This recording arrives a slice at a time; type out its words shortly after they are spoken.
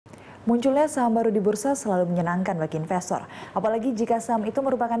Munculnya saham baru di bursa selalu menyenangkan bagi investor. Apalagi jika saham itu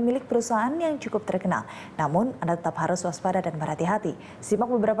merupakan milik perusahaan yang cukup terkenal. Namun, Anda tetap harus waspada dan berhati-hati. Simak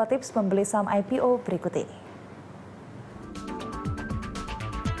beberapa tips membeli saham IPO berikut ini.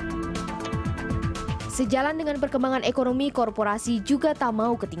 Sejalan dengan perkembangan ekonomi, korporasi juga tak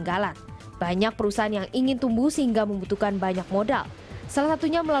mau ketinggalan. Banyak perusahaan yang ingin tumbuh sehingga membutuhkan banyak modal. Salah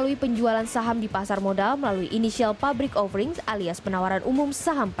satunya melalui penjualan saham di pasar modal melalui initial public offerings alias penawaran umum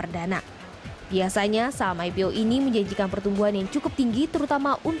saham perdana. Biasanya saham IPO ini menjanjikan pertumbuhan yang cukup tinggi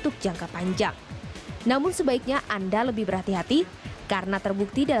terutama untuk jangka panjang. Namun sebaiknya Anda lebih berhati-hati karena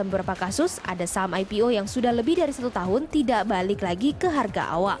terbukti dalam beberapa kasus ada saham IPO yang sudah lebih dari 1 tahun tidak balik lagi ke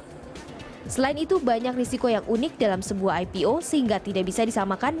harga awal. Selain itu banyak risiko yang unik dalam sebuah IPO sehingga tidak bisa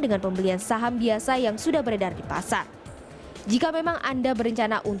disamakan dengan pembelian saham biasa yang sudah beredar di pasar. Jika memang Anda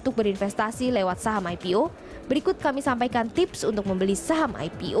berencana untuk berinvestasi lewat saham IPO, berikut kami sampaikan tips untuk membeli saham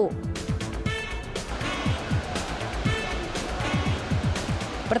IPO.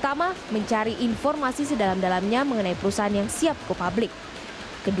 Pertama, mencari informasi sedalam-dalamnya mengenai perusahaan yang siap go publik.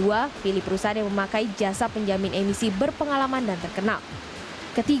 Kedua, pilih perusahaan yang memakai jasa penjamin emisi berpengalaman dan terkenal.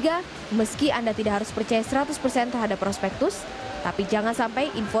 Ketiga, meski Anda tidak harus percaya 100% terhadap prospektus, tapi jangan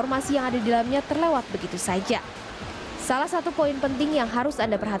sampai informasi yang ada di dalamnya terlewat begitu saja. Salah satu poin penting yang harus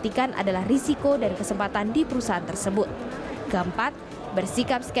Anda perhatikan adalah risiko dan kesempatan di perusahaan tersebut. Keempat,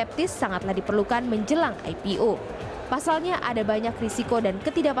 bersikap skeptis sangatlah diperlukan menjelang IPO. Pasalnya ada banyak risiko dan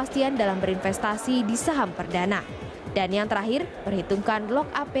ketidakpastian dalam berinvestasi di saham perdana. Dan yang terakhir, perhitungkan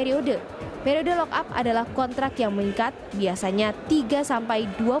lock-up periode. Periode lock-up adalah kontrak yang mengikat biasanya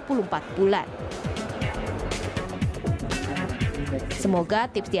 3-24 bulan. Semoga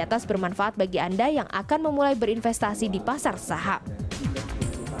tips di atas bermanfaat bagi Anda yang akan memulai berinvestasi di pasar saham.